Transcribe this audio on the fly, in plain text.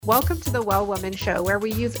Welcome to the Well Woman Show, where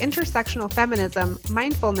we use intersectional feminism,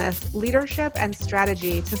 mindfulness, leadership, and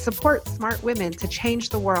strategy to support smart women to change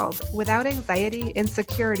the world without anxiety,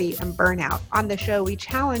 insecurity, and burnout. On the show, we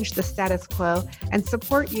challenge the status quo and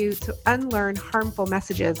support you to unlearn harmful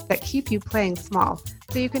messages that keep you playing small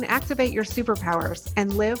so you can activate your superpowers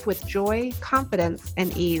and live with joy, confidence,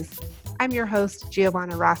 and ease. I'm your host,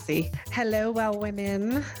 Giovanna Rossi. Hello, Well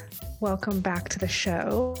Women. Welcome back to the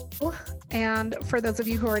show. And for those of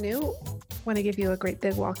you who are new, I want to give you a great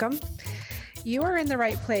big welcome. You are in the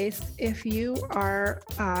right place if you are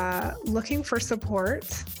looking for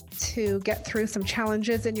support to get through some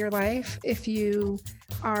challenges in your life, if you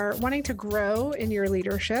are wanting to grow in your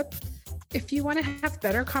leadership, if you want to have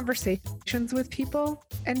better conversations with people,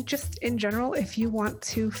 and just in general, if you want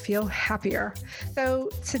to feel happier. So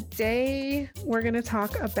today we're going to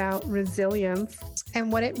talk about resilience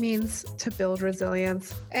and what it means to build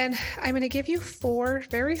resilience. And I'm going to give you 4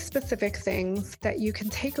 very specific things that you can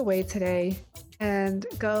take away today and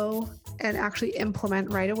go and actually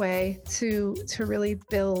implement right away to really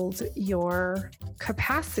build your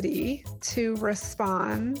capacity to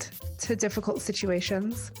respond to difficult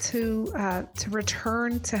situations, to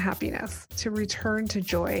return to happiness, to return to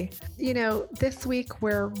joy. You know, this week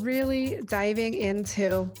we're really diving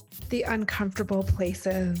into the uncomfortable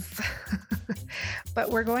places. But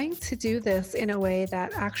we're going to do this in a way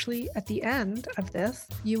that actually at the end of this,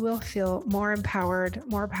 you will feel more empowered,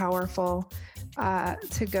 more powerful,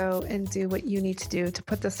 to go and do what you need to do to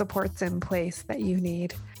put the supports in place that you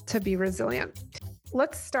need to be resilient.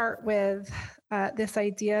 Let's start with this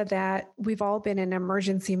idea that we've all been in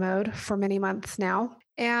emergency mode for many months now.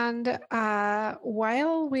 And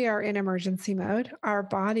while we are in emergency mode, our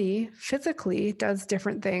body physically does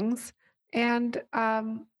different things. And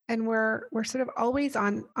we're sort of always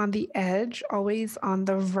on the edge, always on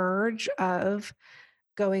the verge of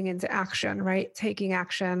going into action, right? Taking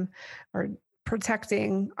action or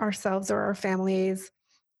protecting ourselves or our families,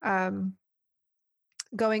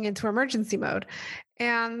 going into emergency mode.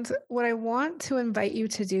 And what I want to invite you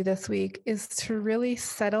to do this week is to really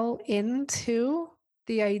settle into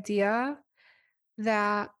the idea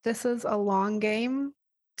that this is a long game,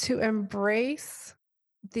 to embrace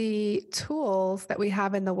the tools that we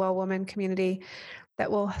have in the Well Woman community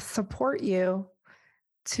that will support you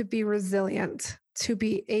to be resilient, to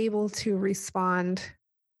be able to respond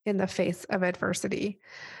in the face of adversity.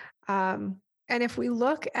 And if we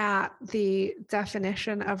look at the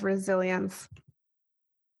definition of resilience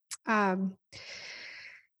in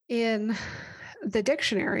the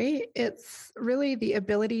dictionary, it's really the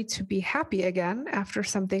ability to be happy again after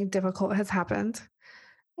something difficult has happened,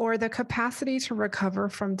 or the capacity to recover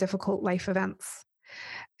from difficult life events.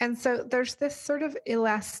 And so there's this sort of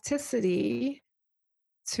elasticity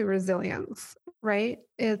to resilience, right?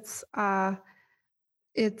 It's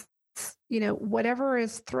whatever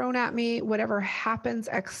is thrown at me, whatever happens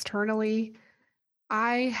externally,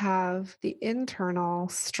 I have the internal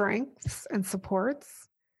strengths and supports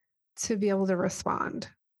to be able to respond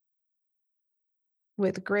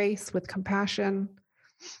with grace, with compassion,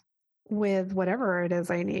 with whatever it is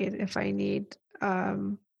I need. If I need,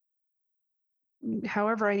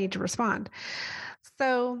 however I need to respond.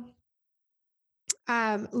 So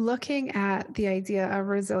looking at the idea of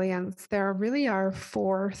resilience, there really are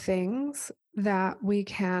 4 things that we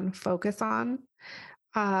can focus on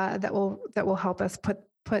that will help us put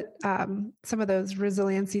some of those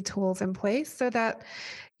resiliency tools in place, so that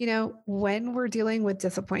when we're dealing with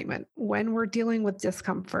disappointment, when we're dealing with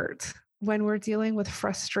discomfort, when we're dealing with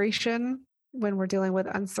frustration, when we're dealing with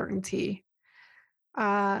uncertainty,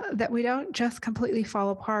 that we don't just completely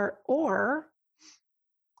fall apart or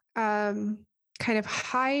kind of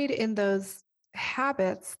hide in those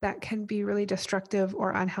habits that can be really destructive or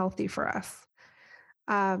unhealthy for us.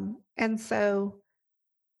 And so,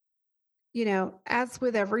 as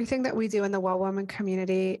with everything that we do in the Well Woman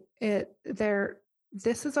community,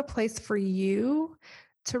 this is a place for you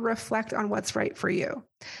to reflect on what's right for you.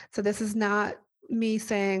 So this is not me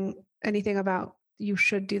saying anything about you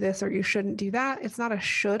should do this or you shouldn't do that. It's not a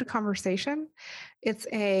should conversation. It's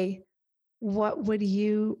a what do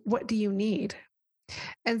you need?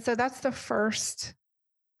 And so that's the first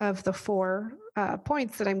of the 4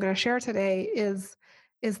 points that I'm going to share today is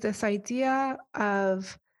this idea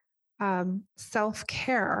of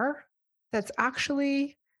self-care that's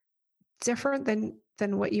actually different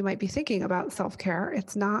than what you might be thinking about self-care.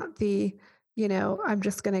 It's not I'm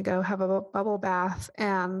just going to go have a bubble bath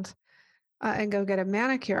and go get a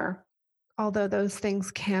manicure, although those things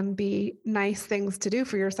can be nice things to do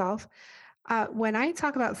for yourself. When I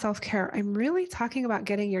talk about self-care, I'm really talking about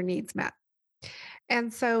getting your needs met.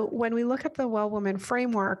 And so when we look at the Well Woman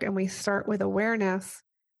framework and we start with awareness,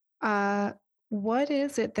 uh, what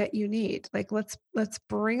is it that you need? Like let's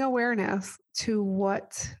bring awareness to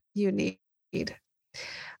what you need.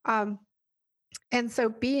 Um, and so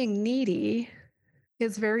being needy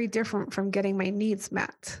is very different from getting my needs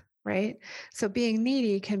met, right? So being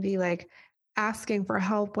needy can be like asking for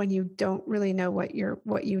help when you don't really know what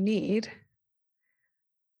you need,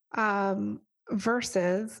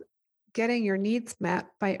 versus getting your needs met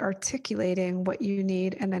by articulating what you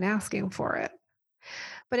need and then asking for it.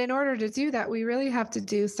 But in order to do that, we really have to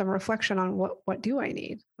do some reflection on what do I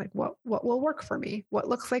need? Like what will work for me? What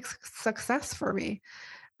looks like success for me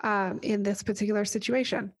in this particular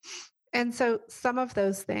situation? And so some of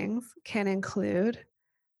those things can include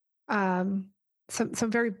some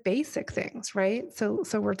very basic things, right? So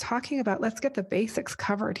we're talking about, let's get the basics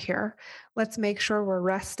covered here. Let's make sure we're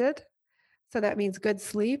rested. So that means good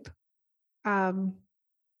sleep. Um,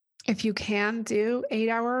 if you can do 8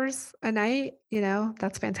 hours a night,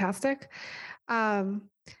 that's fantastic. Um,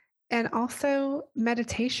 and also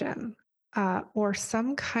meditation, or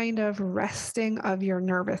some kind of resting of your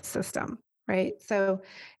nervous system, right? So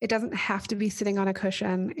it doesn't have to be sitting on a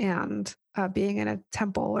cushion and being in a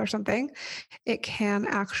temple or something. It can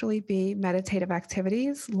actually be meditative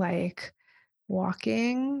activities like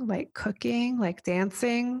walking, like cooking, like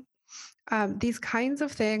dancing, these kinds of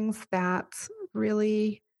things that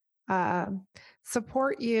really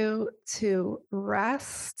support you to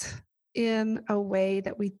rest in a way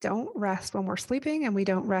that we don't rest when we're sleeping and we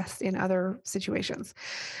don't rest in other situations.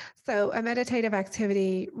 So, a meditative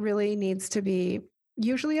activity really needs to be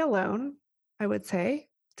usually alone, I would say,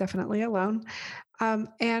 definitely alone,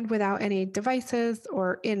 and without any devices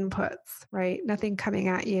or inputs, right? Nothing coming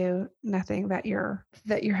at you, nothing that you're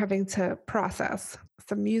having to process.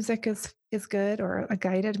 Some music is good, or a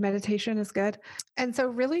guided meditation is good. And so,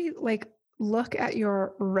 really, like, look at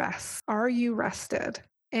your rest. Are you rested?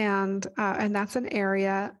 And that's an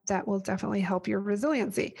area that will definitely help your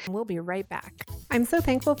resiliency. We'll be right back. I'm so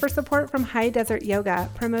thankful for support from High Desert Yoga,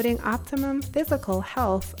 promoting optimum physical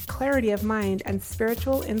health, clarity of mind, and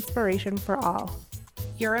spiritual inspiration for all.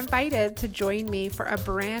 You're invited to join me for a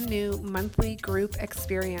brand new monthly group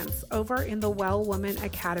experience over in the Well Woman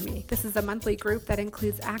Academy. This is a monthly group that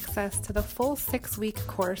includes access to the full 6-week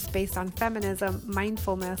course based on feminism,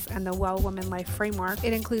 mindfulness, and the Well Woman Life Framework.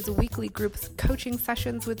 It includes weekly groups coaching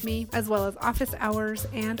sessions with me, as well as office hours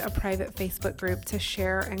and a private Facebook group to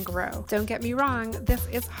share and grow. Don't get me wrong, this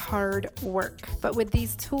is hard work, but with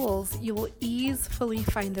these tools, you will easily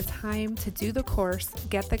find the time to do the course,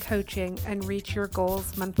 get the coaching, and reach your goals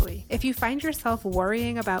monthly. If you find yourself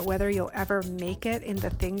worrying about whether you'll ever make it in the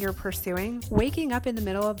thing you're pursuing, waking up in the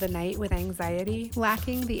middle of the night with anxiety,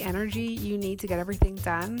 lacking the energy you need to get everything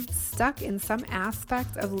done, stuck in some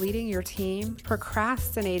aspect of leading your team,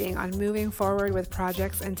 procrastinating on moving forward with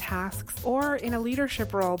projects and tasks, or in a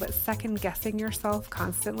leadership role but second-guessing yourself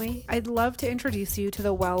constantly, I'd love to introduce you to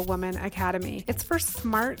the Well Woman Academy. It's for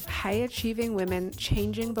smart, high-achieving women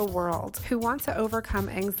changing the world who want to overcome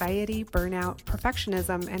anxiety, burnout, perfectionism,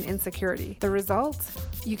 and insecurity. The result?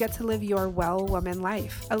 You get to live your well woman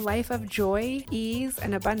life, a life of joy, ease,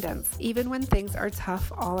 and abundance, even when things are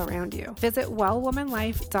tough all around you. Visit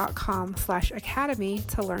wellwomanlife.com/academy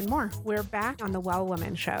to learn more. We're back on the Well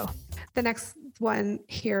Woman Show. The next one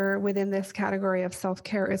here within this category of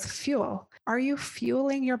self-care is fuel. Are you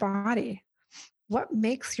fueling your body? What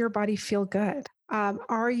makes your body feel good?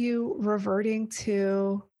 Are you reverting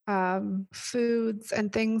to foods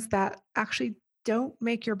and things that actually don't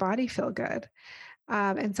make your body feel good?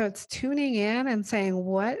 And so it's tuning in and saying,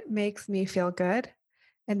 what makes me feel good?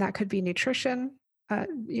 And that could be nutrition,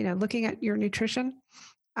 looking at your nutrition.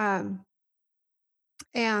 And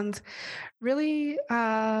really,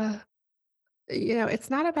 it's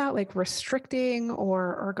not about like restricting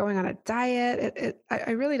or going on a diet.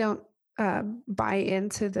 I really don't buy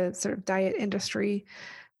into the sort of diet industry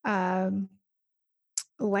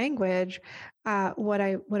language. What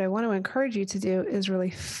I want to encourage you to do is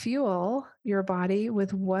really fuel your body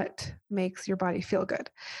with what makes your body feel good.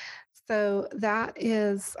 So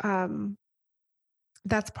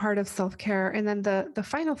that's part of self-care. And then the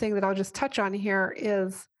final thing that I'll just touch on here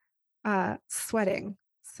is sweating.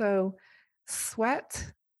 So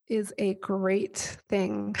sweat is a great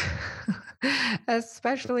thing,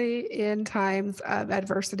 especially in times of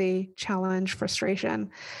adversity, challenge,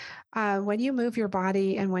 frustration. When you move your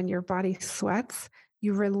body and when your body sweats,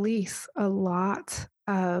 you release a lot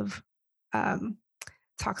of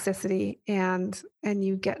toxicity and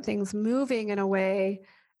you get things moving in a way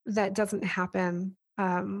that doesn't happen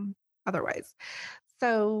otherwise.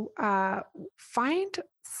 So find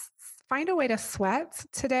find a way to sweat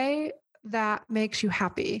today that makes you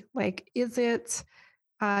happy. Like, is it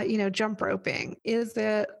jump roping? Is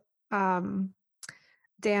it um,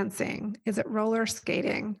 dancing? Is it roller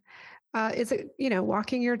skating? Is it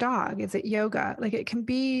walking your dog? Is it yoga? Like, it can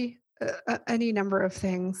be any number of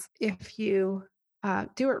things if you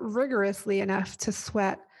do it rigorously enough to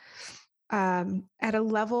sweat at a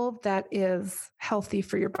level that is healthy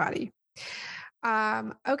for your body.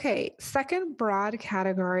 Okay, second broad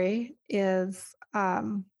category is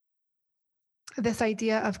this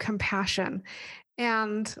idea of compassion.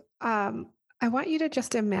 And I want you to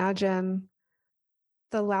just imagine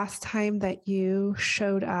the last time that you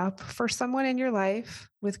showed up for someone in your life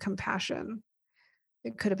with compassion.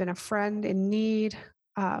 It could have been a friend in need,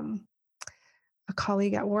 um, a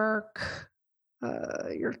colleague at work,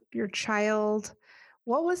 your child.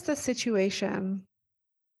 What was the situation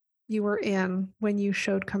you were in when you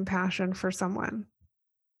showed compassion for someone?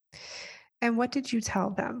 And what did you tell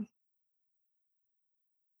them?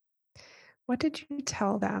 What did you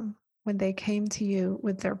tell them when they came to you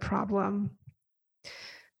with their problem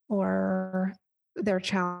or their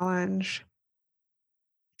challenge?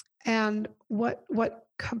 And what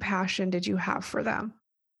compassion did you have for them?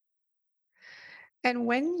 And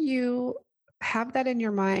when you have that in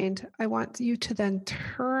your mind, I want you to then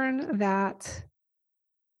turn that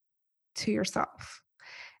to yourself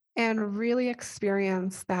and really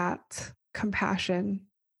experience that compassion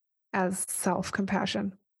as self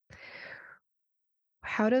compassion.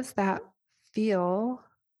 How does that feel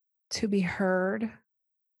to be heard,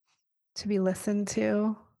 to be listened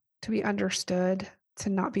to be understood, to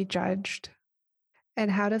not be judged?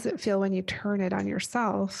 And how does it feel when you turn it on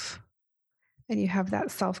yourself and you have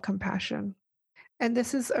that self compassion? And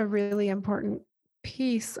this is a really important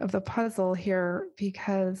piece of the puzzle here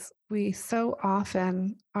because we so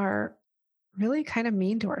often are really kind of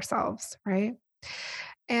mean to ourselves, right?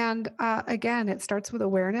 And again, it starts with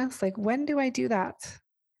awareness. Like, when do I do that?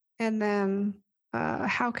 And then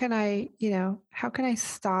how can I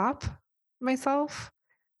stop myself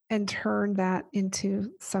and turn that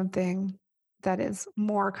into something that is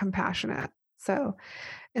more compassionate? So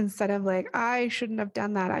instead of like, I shouldn't have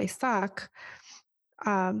done that, I suck,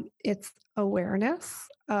 it's awareness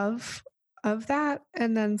of that,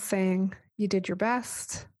 and then saying you did your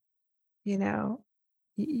best.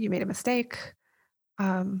 You made a mistake.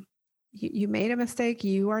 Um, you made a mistake.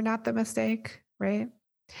 You are not the mistake, right?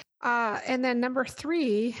 And then number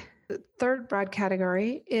three, the third broad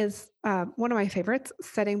category is one of my favorites: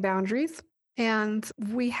 setting boundaries. And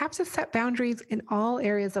we have to set boundaries in all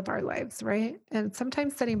areas of our lives, right? And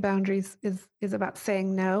sometimes setting boundaries is about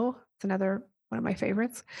saying no. It's another one of my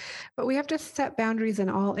favorites. But we have to set boundaries in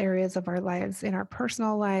all areas of our lives, in our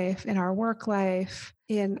personal life, in our work life,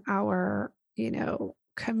 in our,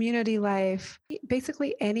 community life.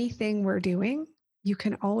 Basically anything we're doing, you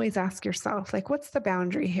can always ask yourself, like, what's the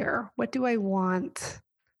boundary here? What do I want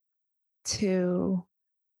to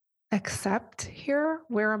accept here?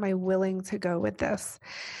 Where am I willing to go with this?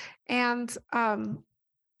 And a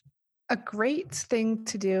great thing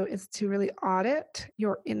to do is to really audit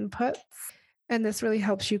your inputs. And this really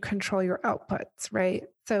helps you control your outputs, right?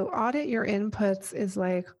 So audit your inputs is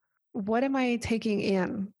like, what am I taking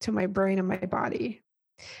in to my brain and my body?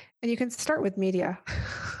 And you can start with media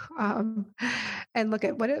and look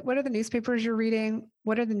at what are the newspapers you're reading?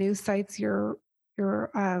 What are the news sites you're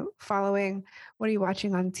following? What are you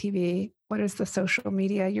watching on TV? What is the social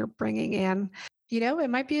media you're bringing in? It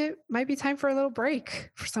might be time for a little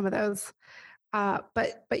break for some of those.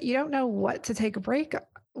 But you don't know what to take a break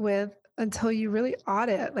with until you really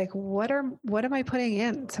audit, like, what am I putting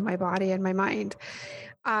into my body and my mind?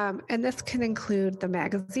 And this can include the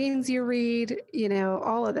magazines you read,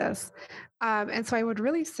 all of this. And so I would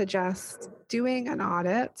really suggest doing an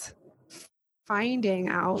audit, finding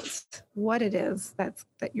out what it is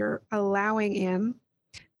that you're allowing in.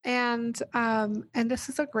 And this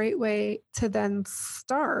is a great way to then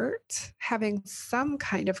start having some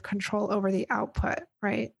kind of control over the output,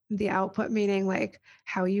 right? The output meaning like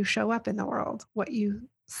how you show up in the world, what you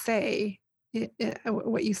say,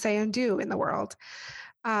 what you say and do in the world,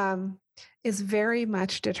 is very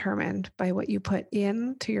much determined by what you put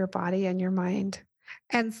into your body and your mind.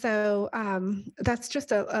 And so that's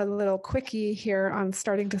just a little quickie here on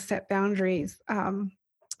starting to set boundaries.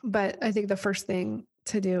 But I think the first thing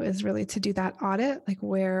to do is really to do that audit. Like,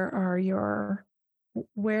 where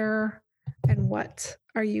and what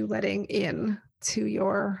are you letting in to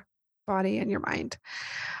your body and your mind?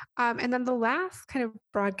 And then the last kind of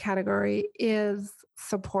broad category is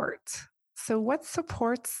support. So what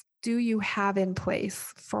supports do you have in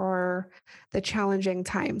place for the challenging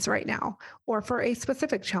times right now, or for a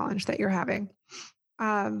specific challenge that you're having?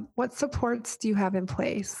 What supports do you have in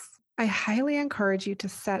place? I highly encourage you to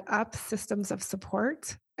set up systems of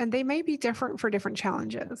support, and they may be different for different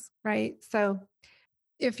challenges, right? So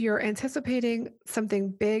if you're anticipating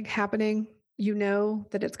something big happening, you know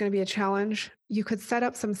that it's going to be a challenge, you could set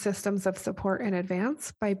up some systems of support in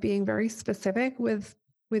advance by being very specific with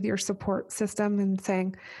your support system and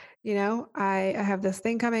saying, I have this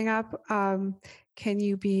thing coming up. Can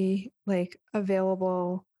you be like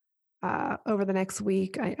available over the next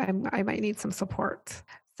week? I might need some support.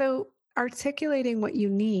 So articulating what you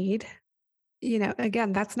need,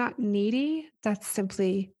 again, that's not needy. That's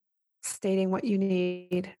simply stating what you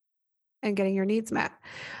need and getting your needs met.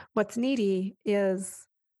 What's needy is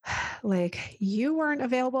like, you weren't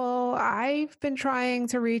available. I've been trying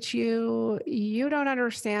to reach you. You don't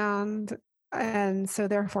understand. And so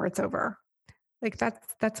therefore it's over. Like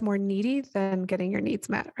that's more needy than getting your needs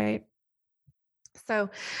met, right? So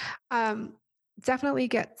definitely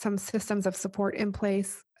get some systems of support in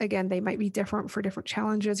place. Again, they might be different for different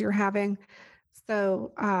challenges you're having.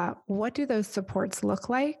 So what do those supports look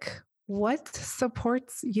like? What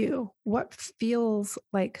supports you? What feels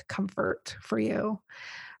like comfort for you?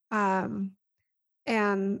 And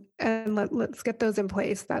let's get those in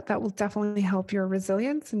place. That will definitely help your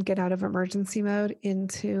resilience and get out of emergency mode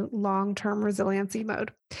into long-term resiliency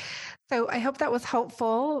mode. So I hope that was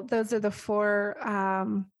helpful. Those are the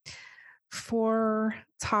four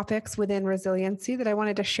topics within resiliency that I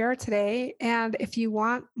wanted to share today. And if you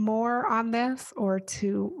want more on this, or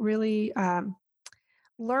to really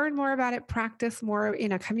learn more about it, practice more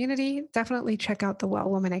in a community, definitely check out the Well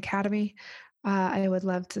Woman Academy. I would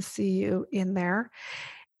love to see you in there.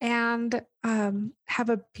 And have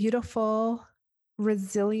a beautiful,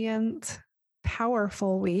 resilient,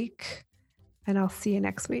 powerful week. And I'll see you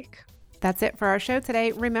next week. That's it for our show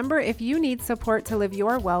today. Remember, if you need support to live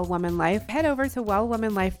your Well Woman life, head over to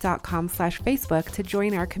wellwomanlife.com/Facebook to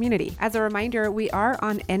join our community. As a reminder, we are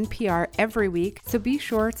on NPR every week, so be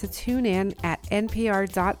sure to tune in at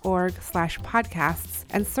npr.org/podcasts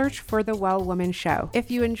and search for The Well Woman Show.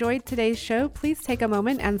 If you enjoyed today's show, please take a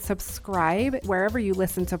moment and subscribe wherever you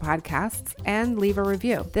listen to podcasts and leave a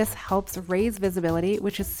review. This helps raise visibility,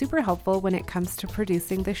 which is super helpful when it comes to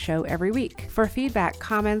producing the show every week. For feedback,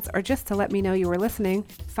 comments, or just to let me know you were listening,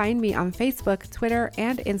 find me on Facebook, Twitter,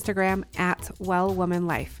 and Instagram at Well Woman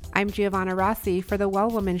Life. I'm Giovanna Rossi for The Well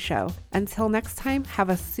Woman Show. Until next time, have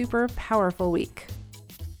a super powerful week.